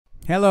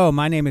Hello,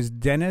 my name is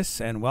Dennis,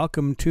 and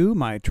welcome to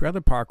my Trailer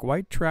Park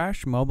White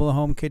Trash Mobile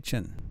Home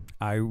Kitchen.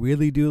 I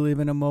really do live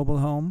in a mobile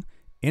home,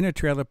 in a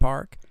trailer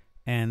park,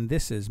 and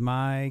this is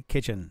my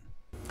kitchen.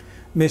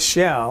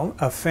 Michelle,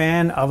 a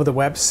fan of the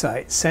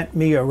website, sent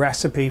me a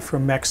recipe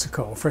from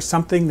Mexico for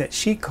something that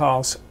she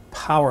calls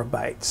Power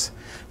Bites.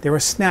 They're a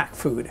snack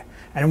food,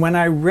 and when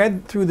I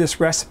read through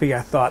this recipe,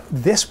 I thought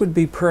this would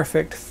be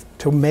perfect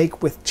to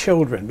make with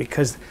children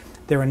because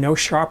there are no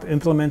sharp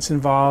implements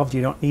involved.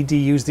 You don't need to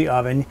use the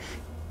oven.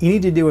 You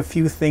need to do a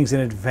few things in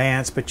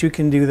advance, but you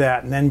can do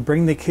that and then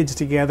bring the kids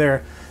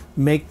together,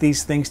 make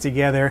these things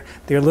together.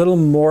 They're little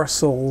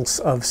morsels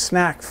of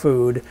snack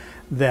food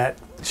that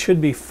should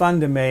be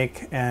fun to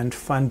make and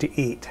fun to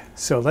eat.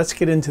 So let's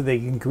get into the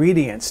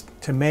ingredients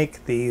to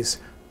make these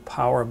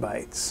Power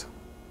Bites.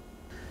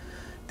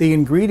 The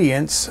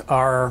ingredients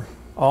are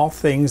all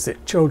things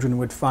that children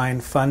would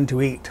find fun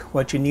to eat.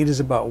 What you need is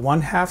about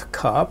 1/2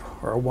 cup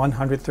or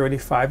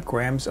 135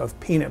 grams of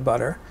peanut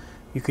butter.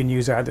 You can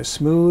use either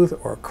smooth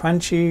or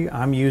crunchy.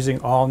 I'm using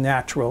all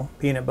natural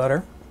peanut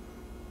butter.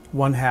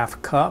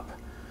 1/2 cup,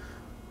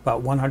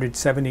 about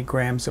 170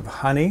 grams of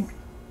honey.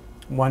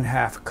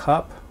 1/2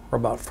 cup or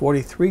about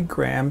 43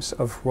 grams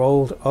of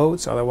rolled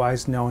oats,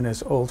 otherwise known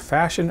as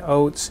old-fashioned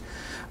oats.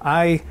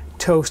 I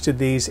toasted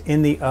these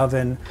in the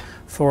oven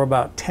for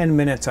about 10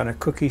 minutes on a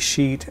cookie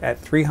sheet at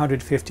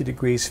 350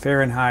 degrees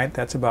Fahrenheit.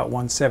 That's about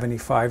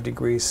 175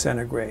 degrees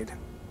centigrade.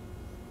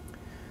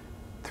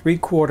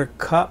 3/4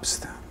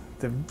 cups,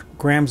 the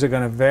grams are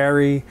going to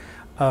vary,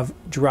 of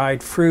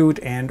dried fruit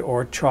and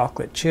or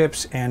chocolate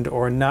chips and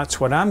or nuts.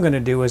 What I'm going to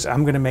do is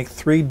I'm going to make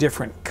 3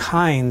 different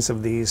kinds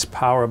of these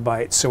Power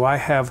Bites. So I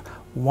have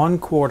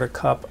 1/4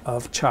 cup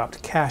of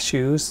chopped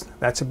cashews.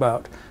 That's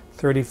about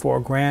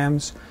 34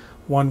 grams.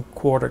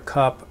 1/4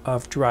 cup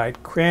of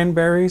dried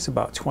cranberries,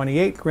 about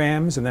 28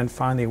 grams, and then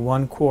finally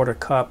 1/4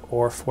 cup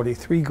or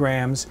 43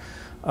 grams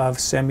of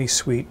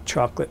semi-sweet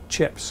chocolate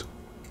chips.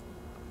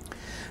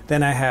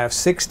 Then I have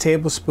 6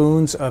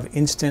 tablespoons of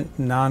instant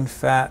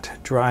non-fat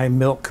dry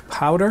milk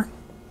powder,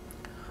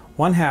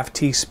 1/2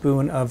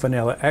 teaspoon of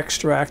vanilla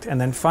extract,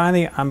 and then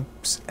finally I'm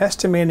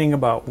estimating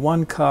about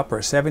 1 cup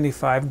or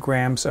 75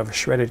 grams of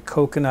shredded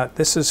coconut.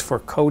 This is for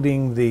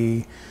coating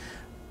the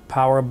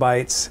Power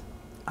Bites.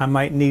 I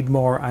might need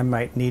more, I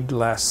might need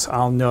less.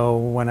 I'll know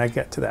when I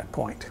get to that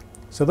point.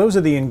 So those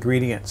are the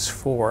ingredients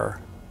for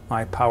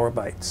my Power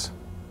Bites.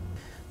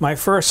 My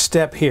first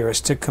step here is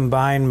to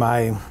combine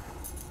my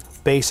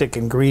basic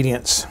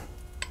ingredients.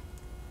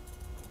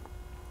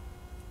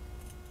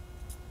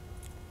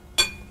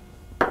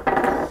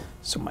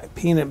 So my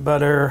peanut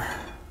butter,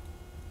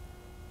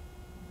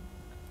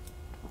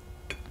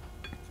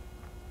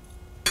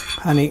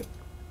 honey,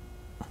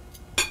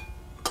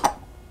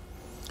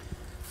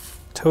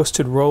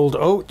 toasted rolled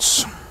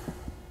oats,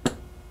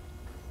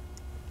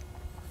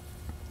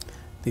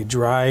 the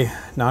dry,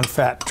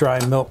 non-fat dry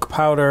milk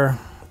powder,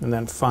 and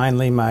then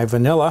finally my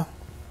vanilla.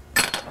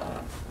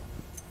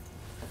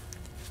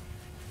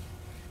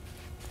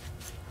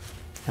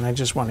 And I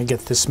just want to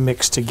get this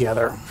mixed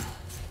together.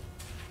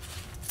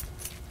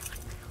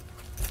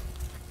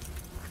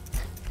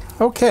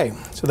 Okay,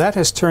 so that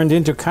has turned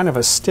into kind of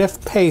a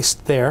stiff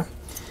paste there.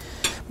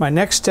 My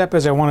next step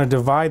is I want to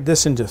divide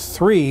this into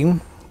 3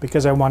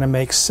 because I want to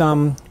make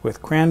some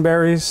with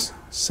cranberries,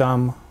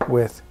 some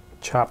with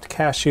chopped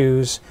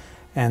cashews,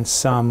 and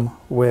some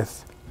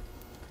with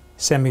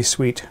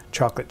semi-sweet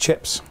chocolate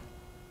chips.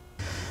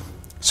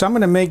 So I'm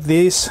going to make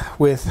these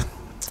with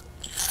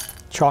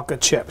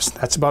chocolate chips.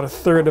 That's about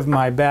 1/3 of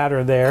my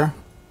batter there.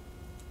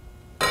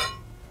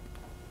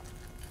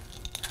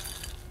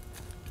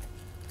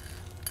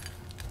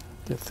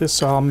 Get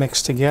this all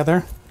mixed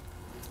together.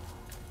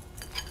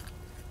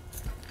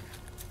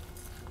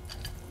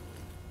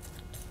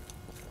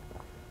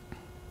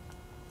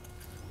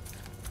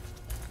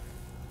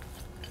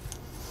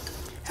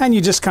 And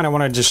you just kind of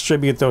want to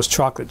distribute those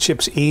chocolate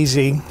chips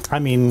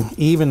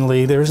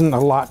evenly. There isn't a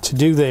lot to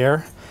do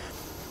there.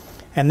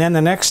 And then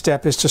the next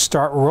step is to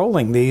start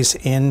rolling these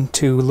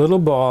into little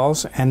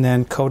balls and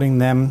then coating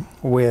them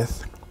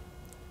with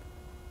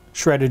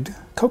shredded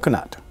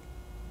coconut.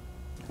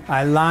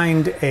 I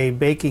lined a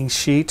baking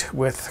sheet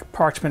with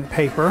parchment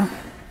paper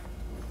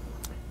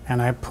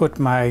and I put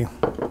my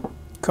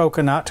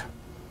coconut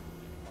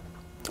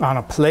on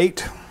a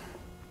plate.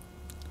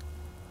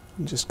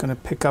 I'm just going to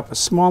pick up a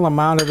small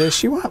amount of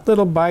this. You want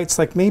little bites,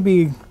 like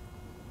maybe,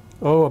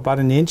 about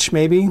 1 inch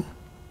maybe.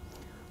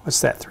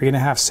 What's that,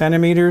 3.5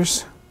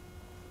 centimeters?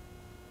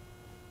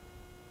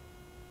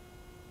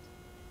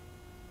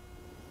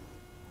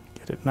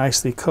 Get it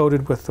nicely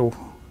coated with the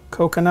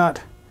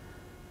coconut.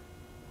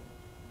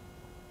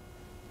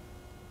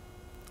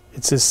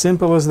 It's as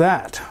simple as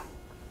that.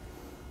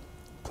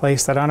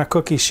 Place that on a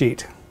cookie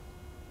sheet.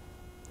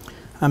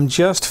 I'm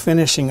just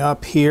finishing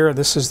up here.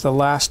 This is the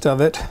last of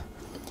it.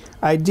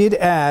 I did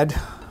add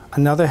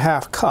another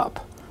 1/2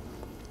 cup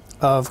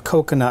of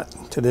coconut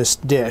to this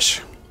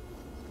dish.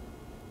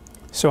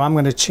 So I'm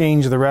going to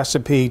change the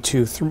recipe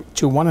to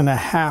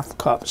 1.5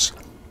 cups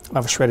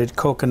of shredded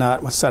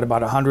coconut. What's that,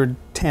 about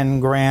 110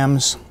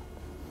 grams,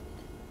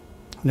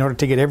 in order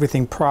to get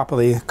everything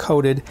properly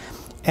coated.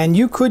 And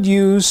you could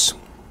use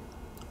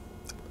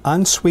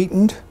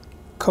unsweetened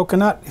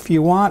coconut if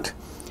you want.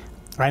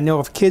 I know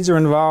if kids are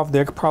involved,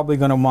 they're probably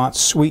going to want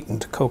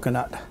sweetened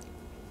coconut.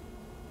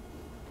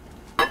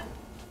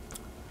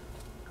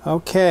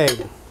 Okay,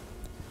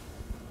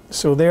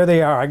 so there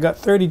they are. I got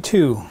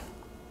 32.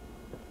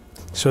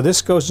 So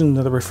this goes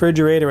into the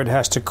refrigerator. It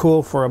has to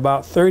cool for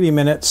about 30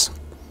 minutes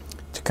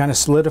to kind of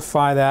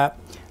solidify that,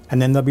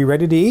 and then they'll be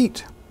ready to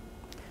eat.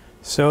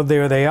 So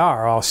there they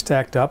are, all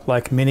stacked up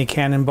like mini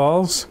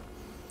cannonballs.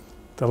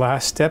 The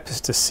last step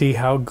is to see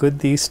how good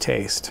these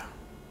taste.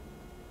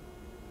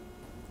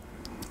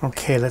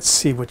 Okay, let's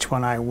see which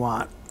one I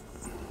want.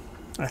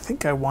 I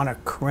think I want a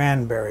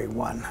cranberry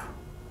one.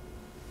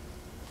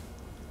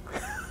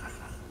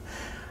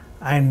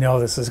 I know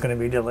this is going to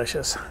be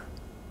delicious.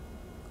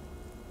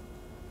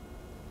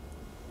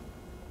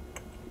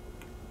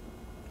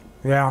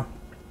 Yeah.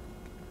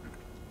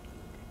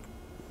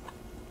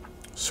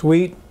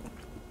 Sweet,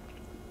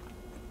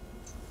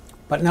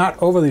 but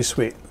not overly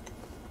sweet.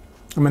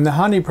 I mean, the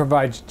honey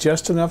provides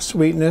just enough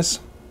sweetness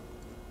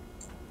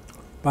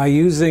by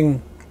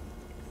using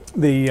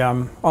the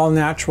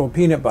all-natural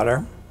peanut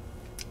butter.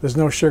 There's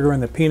no sugar in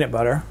the peanut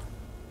butter.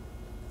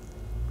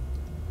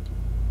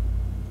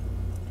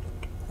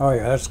 Oh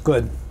yeah, that's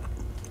good.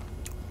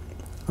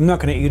 I'm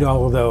not going to eat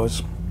all of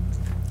those.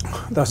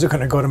 Those are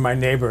going to go to my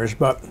neighbors,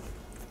 but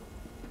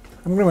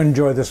I'm going to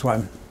enjoy this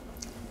one.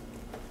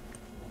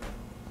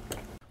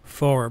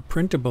 For a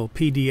printable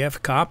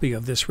PDF copy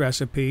of this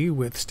recipe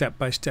with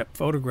step-by-step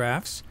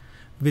photographs,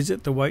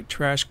 visit the White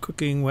Trash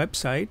Cooking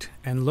website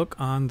and look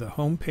on the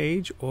home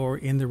page or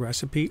in the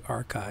recipe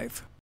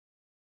archive.